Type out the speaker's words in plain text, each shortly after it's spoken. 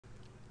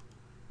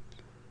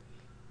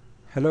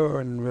Hello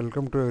and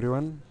welcome to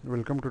everyone.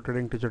 Welcome to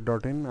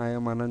tradingteacher.in. I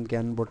am Anand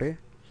Gyanbote.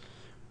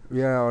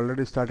 We have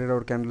already started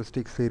our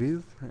candlestick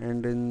series,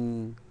 and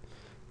in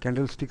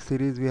candlestick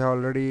series we have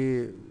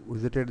already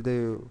visited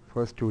the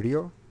first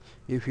video.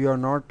 If you are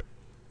not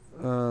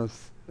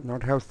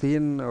have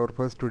seen our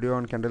first video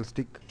on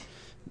candlestick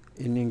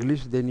in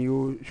English, then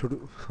you should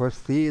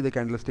first see the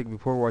candlestick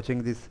before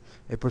watching this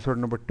episode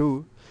number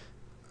 2.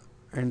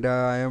 And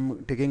I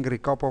am taking a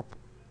recap of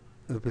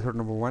episode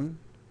number 1.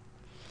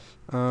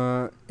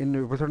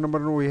 In episode number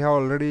 1, we have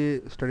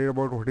already studied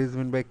about what is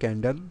meant by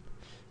candle.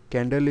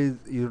 Candle is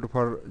used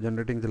for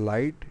generating the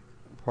light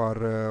for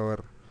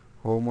our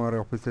home or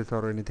offices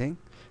or anything,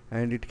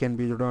 and it can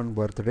be used on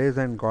birthdays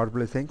and God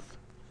blessings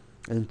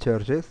in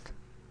churches,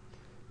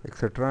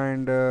 etc.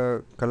 And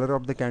color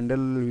of the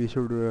candle we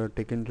should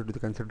take into the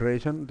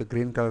consideration: the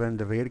green color and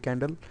the red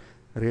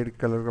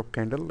color of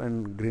candle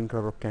and green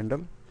color of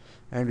candle,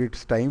 and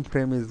its time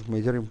frame is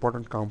major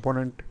important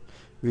component.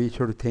 We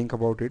should think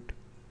about it.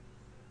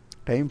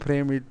 Time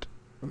frame it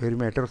very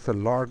matters a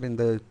lot in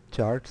the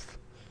charts,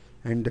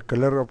 and the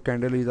color of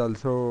candle is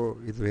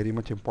very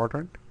much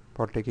important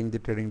for taking the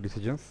trading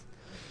decisions.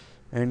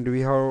 And we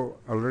have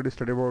already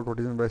studied about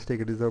what is meant by stick.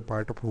 It is a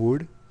part of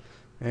wood,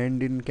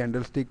 and in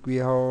candlestick we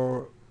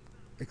have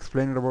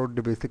explained about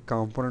the basic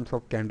components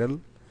of candle.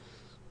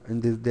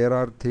 And there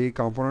are three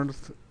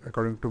components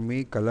according to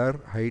me: color,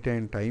 height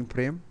and time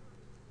frame.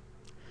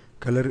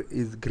 Color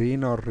is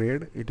green or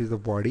red, it is a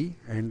body,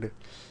 and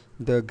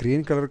the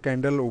green color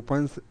candle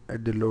opens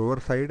at the lower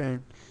side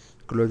and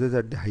closes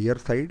at the higher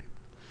side,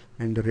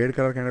 and the red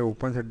color candle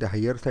opens at the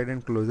higher side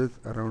and closes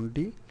around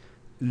the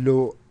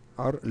low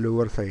or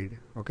lower side.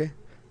 Okay,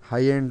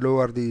 high and low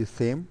are the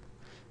same,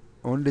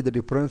 only the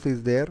difference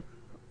is there,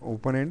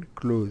 open and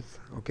close.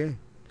 Okay,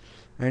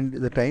 and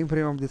the time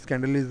frame of this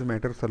candle is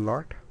matters a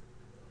lot.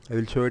 I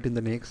will show it in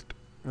the next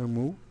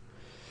move.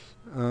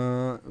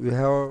 We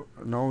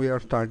are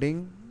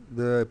starting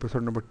the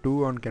episode number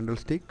 2 on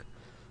candlestick.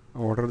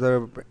 What are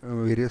the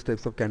various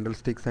types of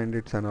candlesticks and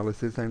its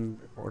analysis, and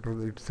what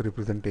are its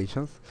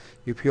representations.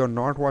 If you are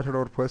not watched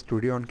our first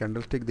video on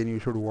candlestick, then you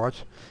should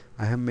watch.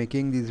 I am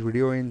making this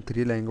video in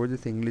 3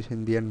 languages: English,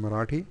 Hindi and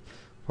Marathi.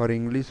 For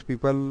English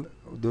people,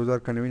 those are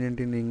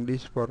convenient in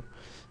English,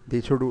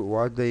 they should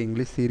watch the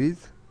English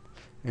series,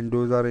 and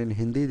those are in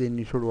Hindi, then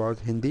you should watch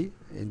Hindi,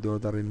 and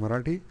those are in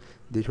Marathi,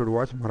 they should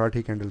watch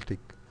Marathi candlestick.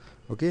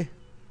 Okay,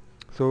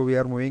 so we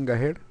are moving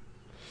ahead.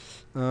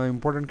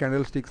 Important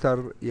candlesticks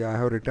are, I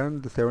have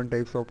written the 7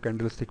 types of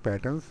candlestick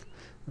patterns.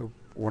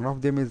 One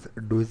of them is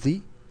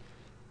dozy,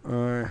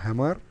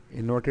 hammer,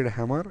 inverted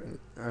hammer,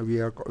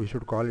 we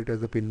should call it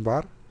as a pin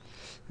bar,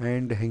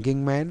 and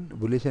hanging man,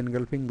 bullish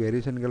engulfing,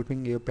 bearish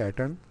engulfing a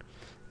pattern,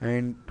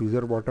 and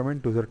tweezer bottom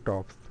and tweezer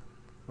tops.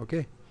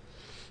 Okay,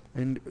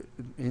 and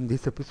in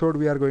this episode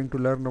we are going to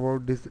learn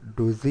about this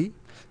dozy,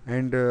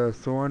 and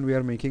so on. We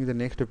are making the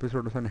next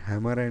episode on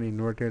hammer and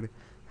inverted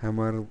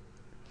hammer,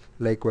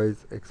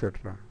 likewise,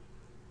 etc.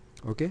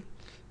 Okay,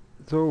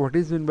 so what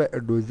is meant by a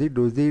dozy?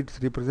 Dozy, it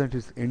represents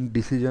its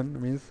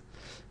indecision, means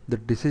the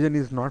decision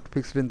is not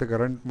fixed in the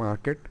current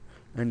market,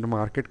 and the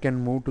market can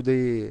move to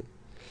the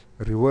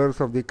reverse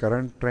of the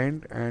current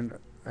trend, and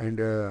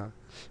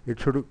it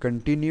should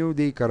continue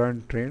the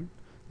current trend.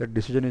 That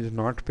decision is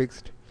not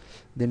fixed,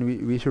 then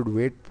we should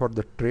wait for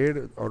the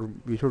trade, or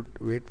we should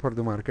wait for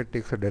the market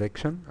takes a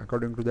direction.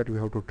 According to that we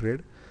have to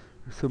trade.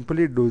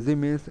 Simply, dozy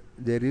means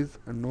there is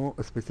no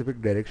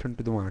specific direction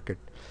to the market,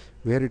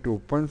 where it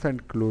opens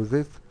and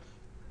closes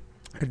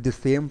at the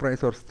same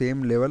price or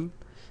same level,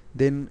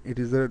 then it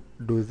is a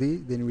dozy,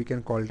 then we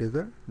can call it as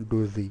a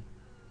dozy.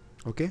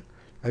 Okay,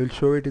 I will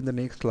show it in the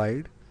next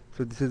slide.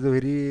 So this is a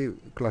very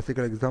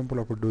classical example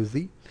of a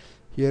dozy.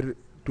 Here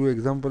 2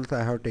 examples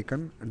I have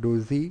taken.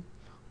 Dozy,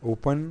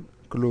 open,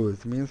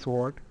 close means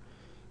what?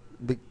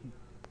 The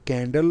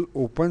candle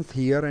opens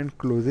here and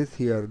closes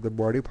here. The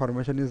body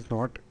formation is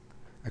not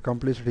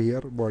accomplished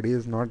here, body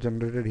is not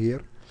generated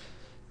here,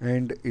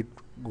 and it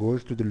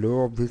goes to the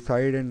low of this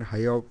side and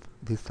high of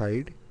this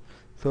side.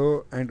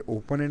 So, and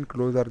open and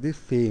close are the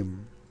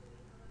same.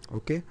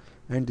 Okay,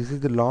 and this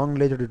is the long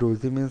ledged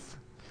dozy, means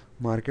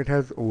market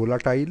has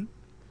volatile,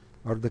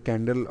 or the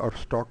candle or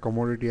stock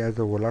commodity has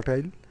a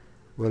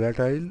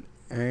volatile,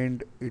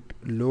 and it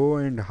low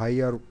and high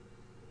are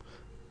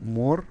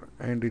more,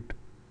 and it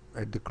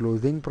at the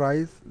closing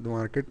price the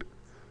market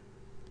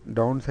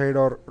downside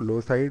or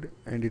low side,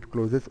 and it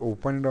closes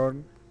open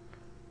on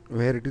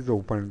where it is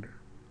opened.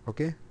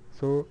 Okay,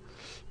 so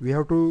we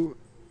have to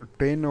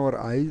train our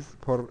eyes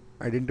for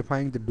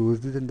identifying the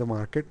dozes in the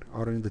market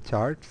or in the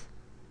charts.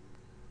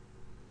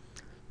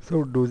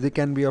 So dozy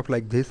can be of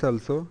like this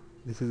also.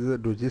 This is a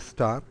dozy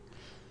star.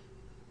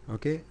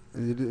 Okay,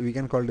 we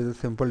can call it as a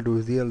simple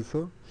dozy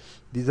also.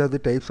 These are the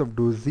types of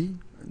dozy.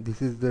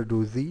 This is the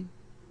dozy,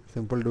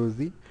 simple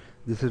dozy.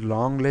 This is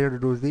long layered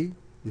dozy.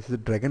 This is a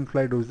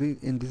dragonfly dozy.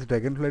 In this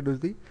dragonfly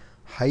dozy,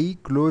 high,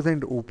 close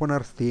and open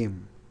are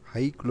same.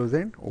 High, close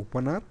and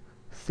open are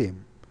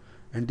same.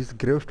 And this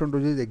gravestone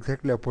dozy is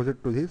exactly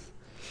opposite to this.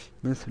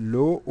 Means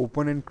low,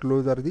 open and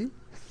close are the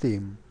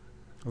same.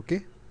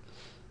 Okay,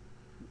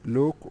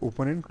 low,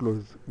 open and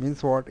close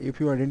means what? If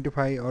you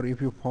identify or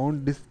if you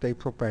found this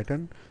types of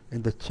pattern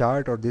in the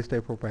chart or this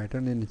type of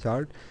pattern in the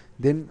chart,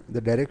 then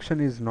the direction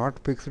is not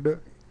fixed.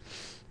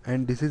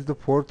 And this is the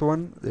fourth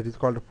one, that is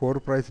called four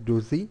price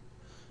dozy.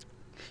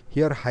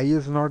 Here high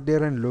is not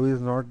there and low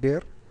is not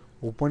there.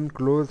 Open,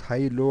 close,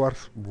 high, low are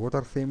both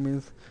are same,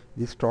 means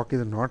this stock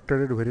is not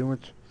traded very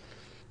much.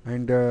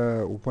 And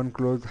open,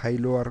 close, high,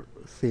 low are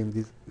same.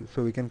 This,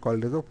 so we can call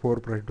it as a four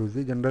price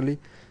dozy. Generally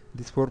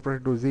this four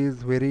price dozy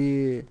is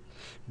very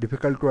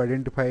difficult to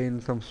identify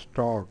in some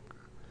stock.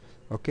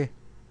 Okay,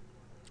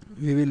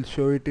 we will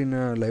show it in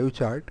a live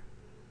chart.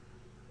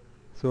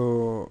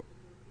 So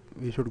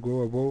we should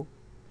go above.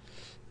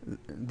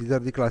 These are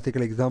the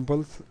classical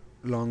examples,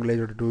 long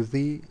legged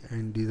dozy,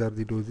 and these are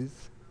the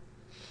dozies.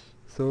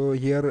 So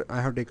here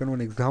I have taken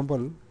one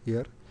example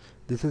here.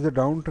 This is a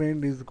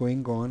downtrend is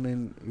going on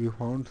and we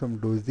found some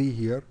dozy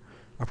here.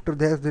 After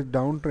that, the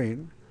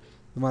downtrend,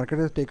 the market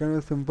has taken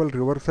a simple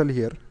reversal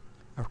here.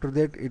 After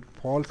that it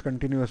falls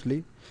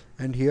continuously,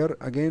 and here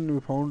again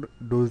we found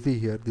dozy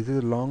here. This is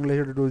a long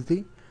legged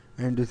dozy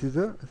and this is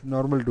a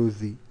normal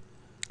dozy.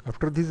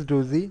 After this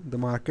dozy the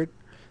market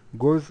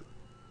goes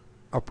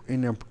up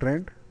in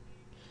uptrend,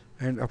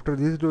 and after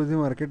this dozy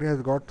market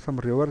has got some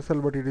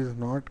reversal, but it is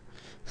not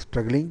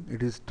struggling,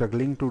 it is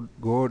struggling to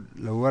go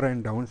lower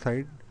and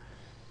downside.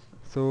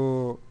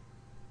 So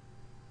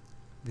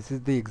this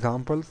is the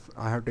examples.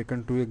 I have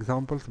taken two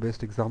examples,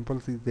 best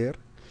examples is there.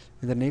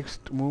 In the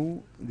next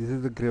move, this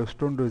is the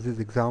gravestone dozy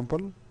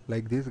example.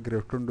 Like this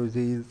gravestone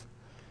dozy is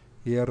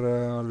here,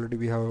 already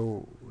we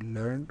have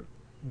learned.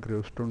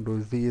 Gravestone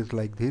dozy is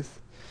like this,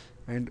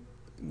 and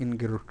in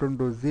gravestone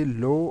dozy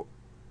low,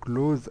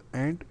 close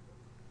and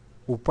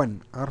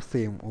open are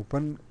same.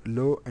 Open,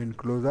 low and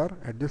close are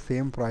at the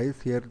same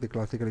price. Here the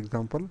classical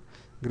example,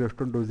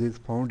 gravestone dozy is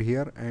found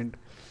here, and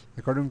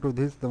according to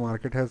this the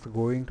market has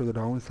going to the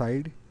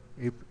downside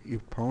if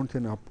found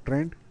an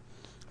uptrend.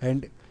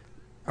 And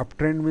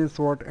uptrend means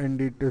what?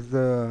 And it is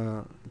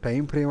the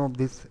time frame of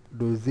this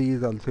dozy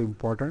is also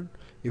important.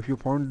 If you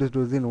found this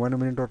dozy in 1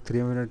 minute or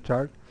 3 minute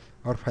chart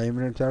or 5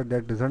 minute chart,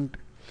 that doesn't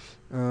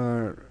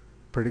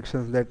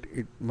predictions that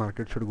it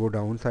market should go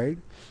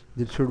downside.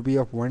 This should be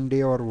of 1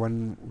 day or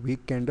 1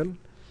 week candle,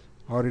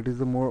 or it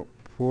is a more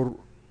 4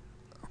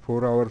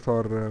 hours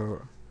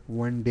or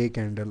 1 day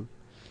candle.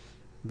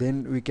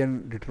 Then we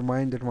can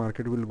determine that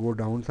market will go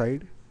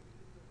downside.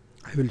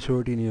 I will show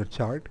it in your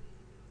chart.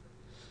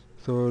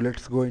 So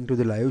let's go into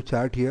the live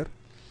chart here.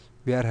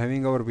 We are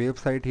having our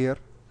website here.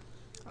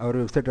 Our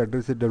website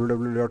address is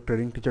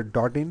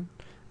www.tradingteacher.in,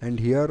 and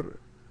here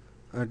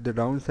at the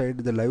downside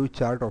the live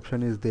chart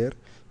option is there.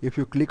 If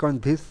you click on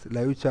this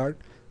live chart,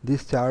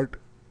 this chart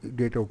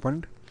get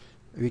opened.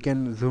 We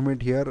can zoom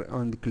it here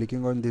on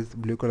clicking on this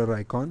blue color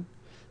icon.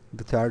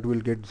 The chart will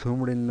get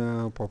zoomed in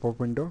pop-up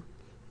window.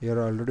 Here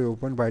already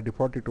open. By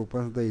default it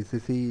opens the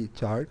ACC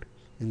chart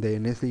in the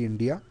NSE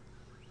India.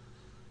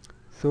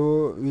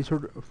 So we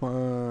should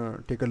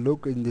take a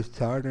look in this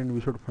chart, and we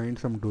should find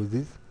some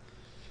dozies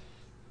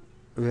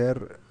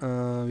where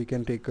we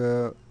can take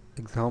a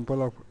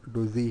example of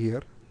dozy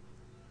here.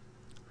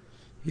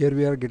 Here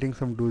we are getting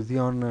some dozy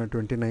on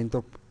 29th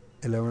of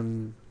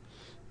 11,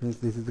 means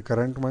this is the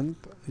current month.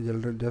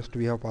 Just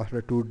we have passed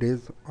 2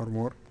 days or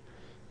more.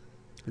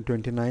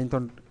 29th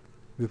on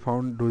we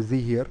found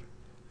dozy here,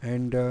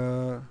 and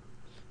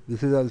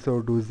this is also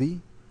a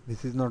dozy.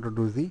 This is not a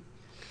dozy.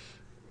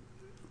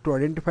 To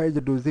identify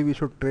the dozy, we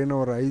should train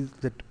our eyes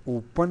that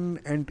open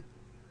and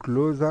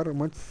close are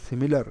much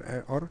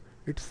similar, or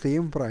it's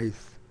same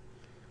price,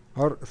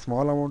 or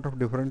small amount of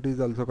difference is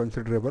also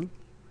considerable,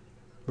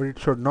 but it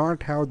should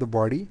not have the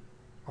body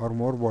or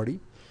more body.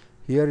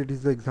 Here it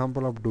is the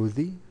example of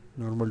dozy,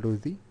 normal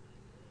dozy.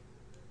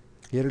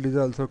 Here it is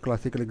also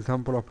classical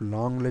example of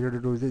long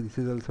legged dozy. This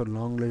is also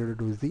long legged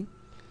dozy.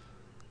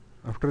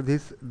 After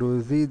this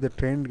dozy the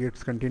trend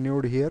gets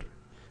continued here,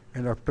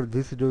 and after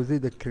this dozy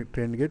the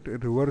trend get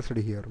reversed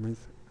here,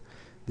 means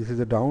this is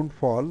a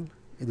downfall.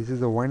 This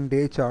is a 1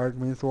 day chart,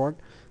 means what?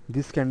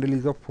 This candle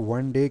is of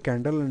 1 day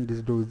candle, and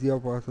this dozy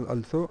of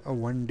also a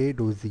 1 day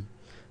dozy.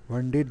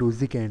 1 day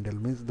dozy candle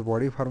means the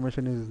body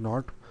formation is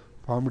not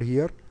formed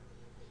here,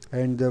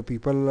 and the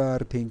people are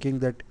thinking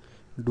that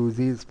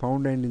dozy is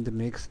found, and in the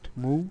next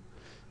move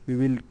we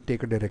will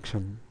take a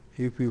direction.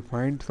 If we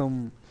find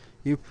some,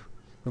 if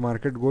the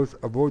market goes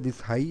above this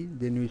high,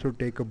 then we should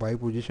take a buy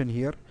position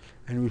here,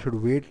 and we should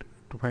wait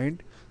to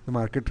find the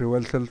market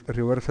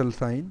reversal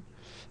sign,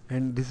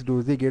 and this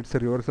dozy gets a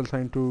reversal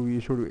sign to we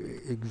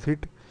should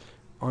exit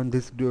on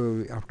this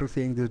after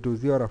seeing this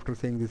dozy, or after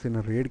seeing this in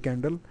a red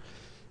candle,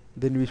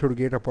 then we should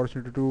get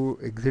opportunity to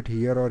exit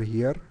here or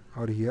here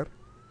or here.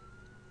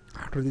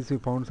 After this we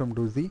found some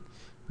dozy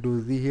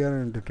here,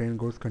 and the trend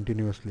goes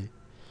continuously.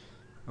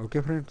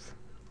 Okay friends,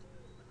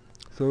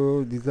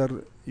 so these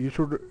are, you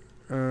should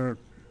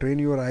train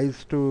your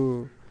eyes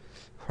to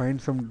find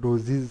some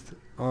dozies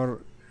or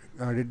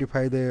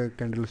identify the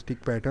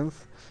candlestick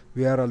patterns.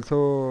 We are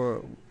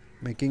also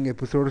making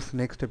episodes,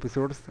 next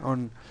episodes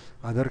on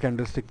other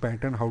candlestick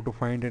pattern, how to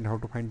find and how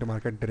to find the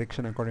market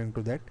direction according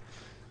to that.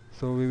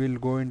 So we will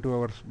go into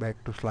our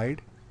back to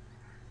slide.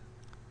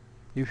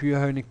 If you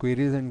have any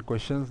queries and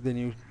questions, then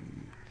you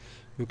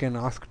can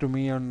ask to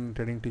me on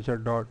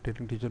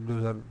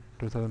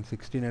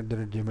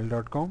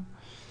tradingteacher2016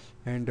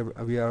 and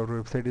our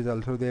website is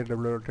also there,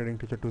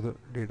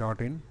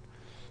 www.tradingteacher2016,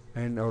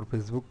 and our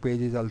Facebook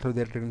page is also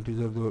there, Trading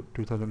Teacher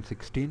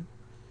 2016,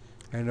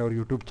 and our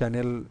YouTube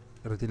channel,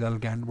 Ratilal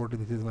Gyanbote.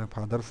 This is my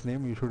father's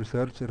name. You should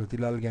search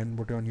Ratilal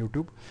Gyanbote on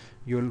YouTube.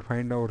 You will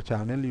find our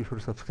channel. You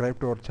should subscribe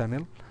to our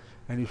channel,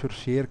 and you should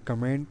share,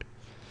 comment.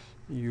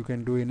 You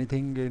can do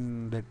anything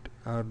in that.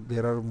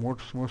 There are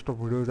most of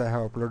videos I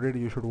have uploaded.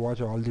 You should watch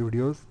all the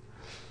videos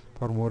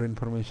for more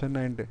information.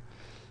 And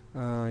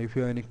if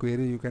you have any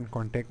query, you can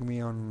contact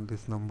me on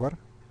this number,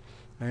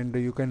 and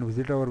you can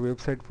visit our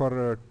website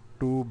for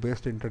 2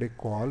 best intraday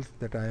calls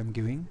that I am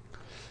giving.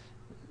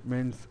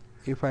 Means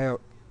if I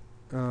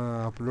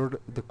upload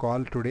the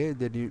call today,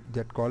 then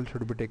that call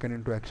should be taken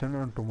into action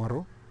on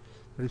tomorrow.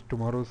 That is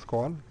tomorrow's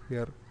call.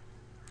 Here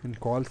in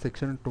call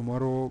section,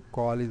 tomorrow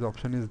call is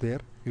option is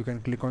there. You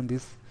can click on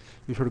this.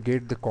 You should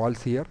get the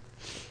calls here,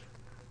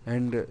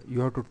 and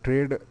you have to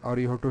trade or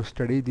you have to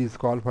study this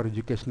call for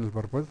educational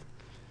purpose.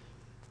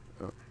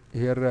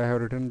 Here I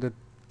have written that,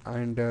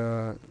 and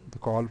the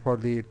call for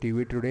the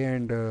TV today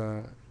and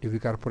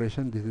TV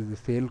Corporation. This is the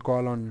sale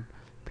call on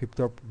 5th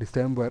of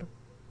December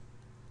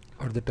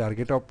for the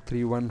target of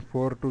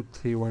 314 to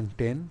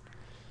 3110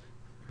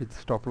 with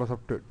stop loss of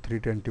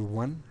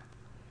 321,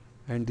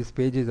 and this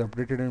page is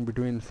updated in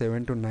between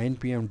 7 to 9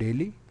 p.m.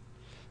 daily.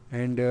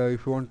 And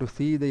if you want to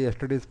see the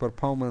yesterday's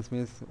performance,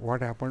 means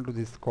what happened to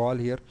this call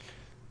here,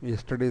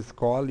 yesterday's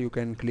call, you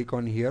can click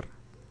on here.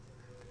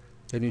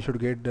 Then you should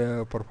get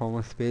the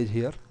performance page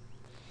here.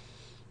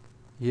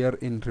 Here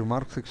in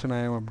remarks section, I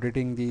am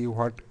updating the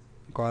what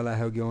call I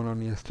have given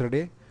on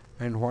yesterday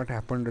and what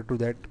happened to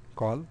that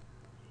call.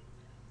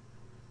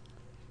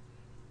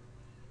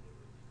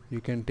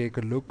 You can take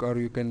a look, or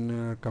you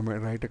can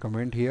write a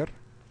comment here.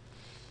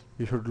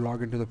 You should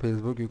log into the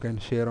Facebook. You can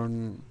share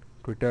on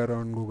Twitter,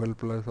 on Google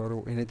Plus,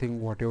 or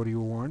anything, whatever you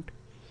want.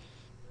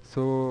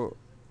 So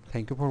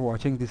thank you for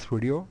watching this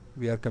video.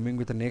 We are coming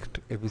with the next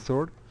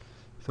episode,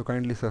 so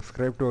kindly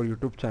subscribe to our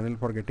YouTube channel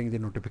for getting the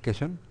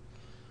notification.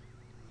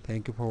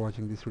 Thank you for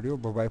watching this video.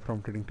 Bye bye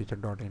from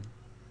tradingteacher.in.